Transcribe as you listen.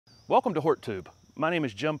Welcome to HortTube. My name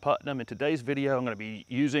is Jim Putnam. In today's video, I'm going to be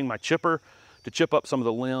using my chipper to chip up some of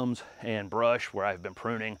the limbs and brush where I've been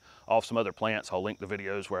pruning off some other plants. I'll link the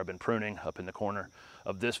videos where I've been pruning up in the corner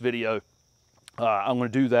of this video. I'm going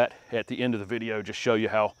to do that at the end of the video, just show you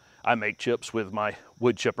how I make chips with my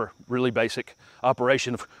wood chipper. Really basic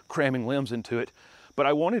operation of cramming limbs into it. But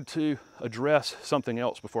I wanted to address something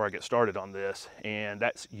else before I get started on this, and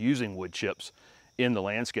that's using wood chips in the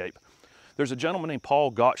landscape. There's a gentleman named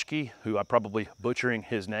Paul Gotchke, who I'm probably butchering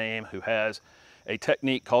his name, who has a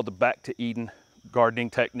technique called the Back to Eden gardening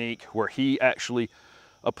technique, where he actually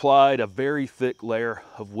applied a very thick layer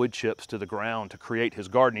of wood chips to the ground to create his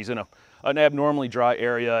garden. He's in an abnormally dry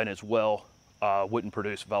area, and his well wouldn't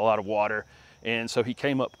produce a lot of water. And so he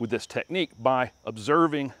came up with this technique by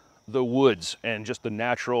observing the woods and just the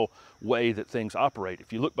natural way that things operate.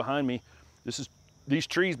 If you look behind me, these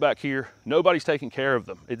trees back here, nobody's taking care of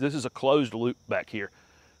them. This is a closed loop back here.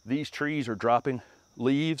 These trees are dropping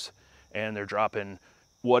leaves and they're dropping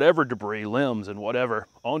whatever debris, limbs and whatever,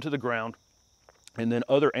 onto the ground. And then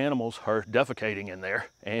other animals are defecating in there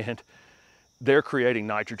and they're creating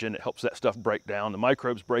nitrogen that helps that stuff break down. The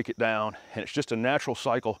microbes break it down, and it's just a natural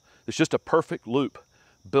cycle. It's just a perfect loop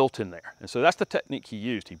built in there. And so that's the technique he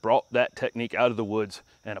used. He brought that technique out of the woods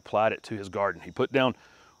and applied it to his garden. He put down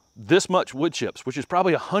this much wood chips, which is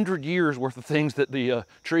probably 100 years worth of things that the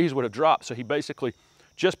trees would have dropped. So he basically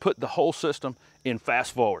just put the whole system in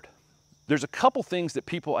fast forward. There's a couple things that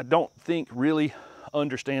people I don't think really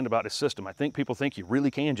understand about his system. I think people think you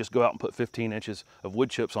really can just go out and put 15 inches of wood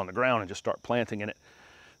chips on the ground and just start planting in it.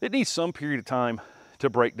 It needs some period of time to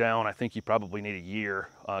break down. I think you probably need a year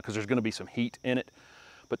because there's going to be some heat in it.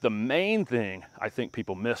 But the main thing I think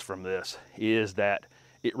people miss from this is that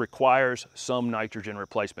it requires some nitrogen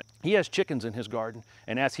replacement. He has chickens in his garden,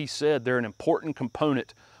 and as he said, they're an important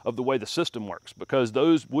component of the way the system works, because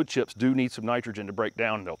those wood chips do need some nitrogen to break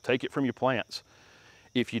down, and they'll take it from your plants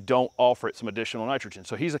if you don't offer it some additional nitrogen.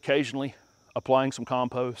 So he's occasionally applying some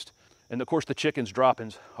compost, and of course the chickens'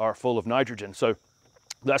 droppings are full of nitrogen. So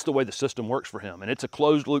that's the way the system works for him, and it's a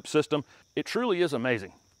closed loop system. It truly is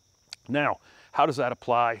amazing. Now, how does that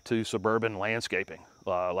apply to suburban landscaping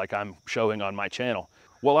like I'm showing on my channel?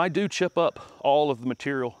 Well, I do chip up all of the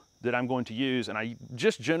material that I'm going to use, and I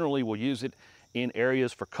just generally will use it in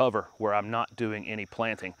areas for cover where I'm not doing any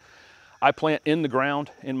planting. I plant in the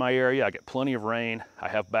ground in my area. I get plenty of rain. I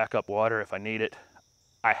have backup water if I need it.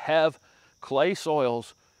 I have clay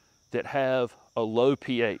soils that have a low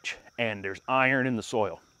pH, and there's iron in the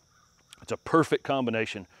soil. It's a perfect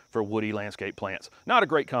combination for woody landscape plants. Not a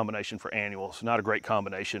great combination for annuals, not a great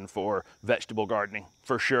combination for vegetable gardening,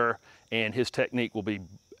 for sure. And his technique will be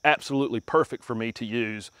absolutely perfect for me to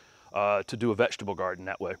use to do a vegetable garden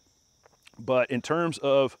that way. But in terms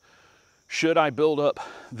of, should I build up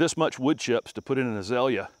this much wood chips to put in an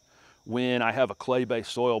azalea when I have a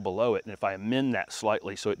clay-based soil below it, and if I amend that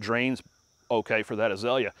slightly so it drains okay for that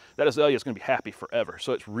azalea is gonna be happy forever.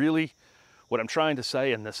 So it's really, what I'm trying to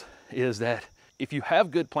say in this is that if you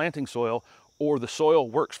have good planting soil, or the soil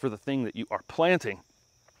works for the thing that you are planting,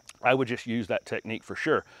 I would just use that technique for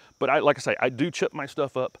sure. But like I say, I do chip my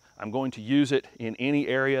stuff up. I'm going to use it in any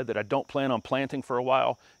area that I don't plan on planting for a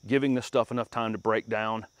while, giving this stuff enough time to break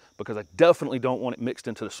down, because I definitely don't want it mixed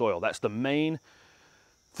into the soil. That's the main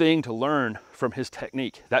thing to learn from his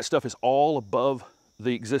technique. That stuff is all above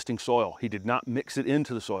the existing soil. He did not mix it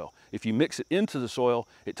into the soil. If you mix it into the soil,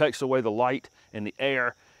 it takes away the light and the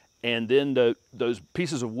air, and then those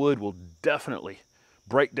pieces of wood will definitely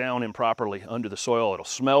break down improperly under the soil. It'll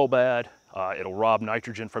smell bad. It'll rob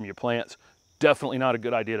nitrogen from your plants. Definitely not a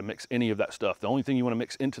good idea to mix any of that stuff. The only thing you want to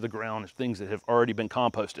mix into the ground is things that have already been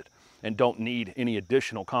composted and don't need any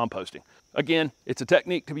additional composting. Again, it's a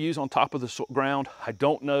technique to be used on top of the ground. I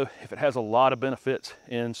don't know if it has a lot of benefits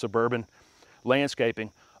in suburban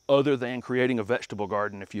landscaping other than creating a vegetable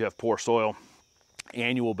garden if you have poor soil,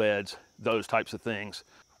 annual beds, those types of things.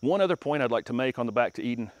 One other point I'd like to make on the Back to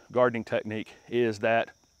Eden gardening technique is that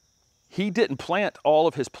he didn't plant all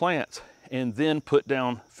of his plants and then put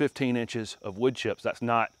down 15 inches of wood chips. That's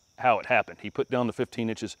not how it happened. He put down the 15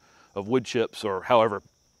 inches of wood chips, or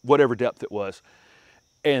whatever depth it was,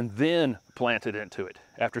 and then planted into it.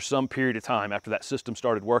 After some period of time, after that system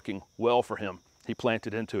started working well for him, he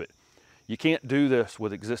planted into it. You can't do this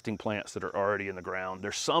with existing plants that are already in the ground.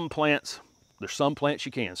 There's some plants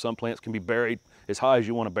you can. Some plants can be buried as high as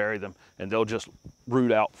you want to bury them, and they'll just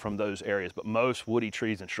root out from those areas. But most woody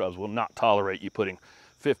trees and shrubs will not tolerate you putting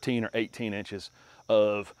 15 or 18 inches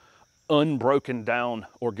of unbroken down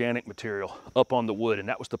organic material up on the wood. And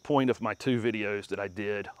that was the point of my two videos that I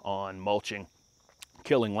did on mulching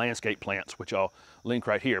killing landscape plants, which I'll link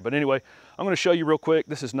right here. But anyway, I'm going to show you real quick.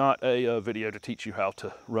 This is not a video to teach you how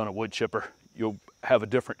to run a wood chipper. You'll have a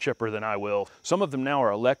different chipper than I will. Some of them now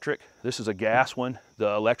are electric. This is a gas one. The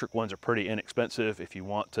electric ones are pretty inexpensive if you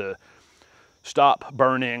want to stop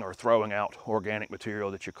burning or throwing out organic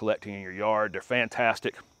material that you're collecting in your yard. They're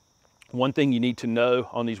fantastic. One thing you need to know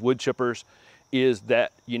on these wood chippers is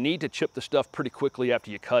that you need to chip the stuff pretty quickly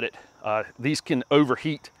after you cut it. These can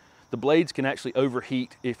overheat. The blades can actually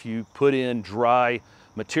overheat if you put in dry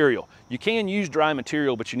material. You can use dry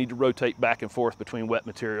material, but you need to rotate back and forth between wet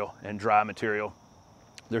material and dry material.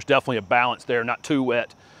 There's definitely a balance there, not too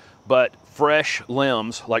wet, but fresh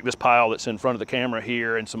limbs like this pile that's in front of the camera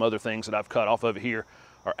here and some other things that I've cut off over here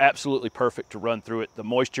are absolutely perfect to run through it. The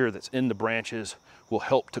moisture that's in the branches will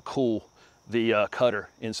help to cool the cutter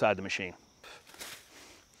inside the machine.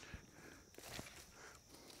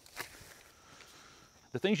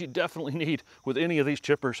 The things you definitely need with any of these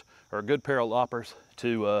chippers are a good pair of loppers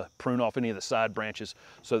to prune off any of the side branches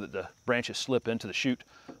so that the branches slip into the chute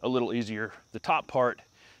a little easier. The top part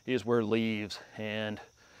is where leaves and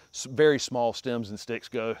very small stems and sticks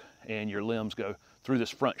go, and your limbs go through this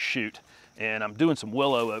front chute. And I'm doing some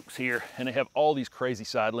willow oaks here, and they have all these crazy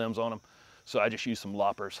side limbs on them. So I just use some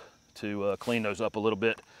loppers to clean those up a little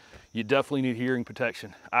bit. You definitely need hearing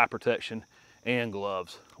protection, eye protection, and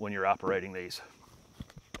gloves when you're operating these.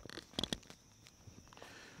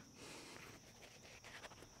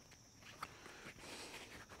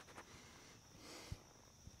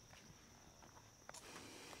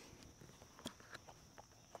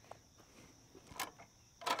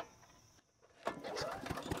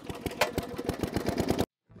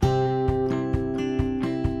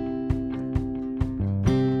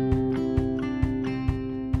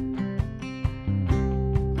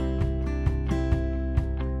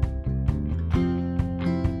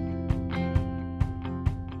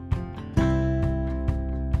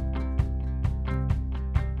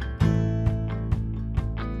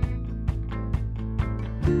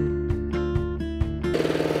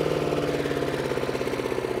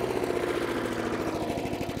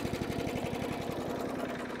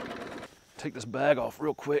 Take this bag off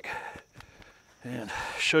real quick and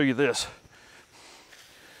show you this.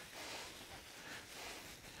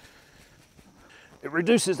 It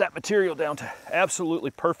reduces that material down to absolutely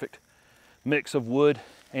perfect mix of wood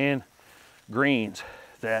and greens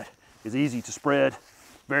that is easy to spread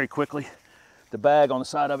very quickly. The bag on the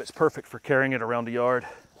side of it's perfect for carrying it around the yard.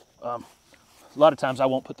 A lot of times I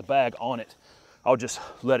won't put the bag on it. I'll just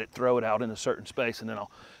let it throw it out in a certain space, and then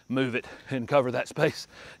I'll move it and cover that space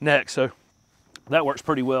next. So that works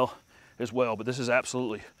pretty well as well, but this is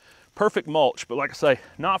absolutely perfect mulch. But like I say,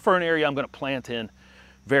 not for an area I'm going to plant in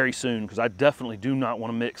very soon, because I definitely do not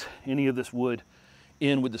want to mix any of this wood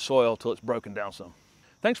in with the soil till it's broken down some.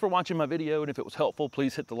 Thanks for watching my video, and if it was helpful,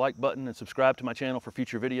 please hit the like button and subscribe to my channel for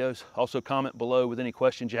future videos. Also comment below with any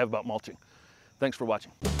questions you have about mulching. Thanks for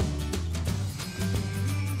watching.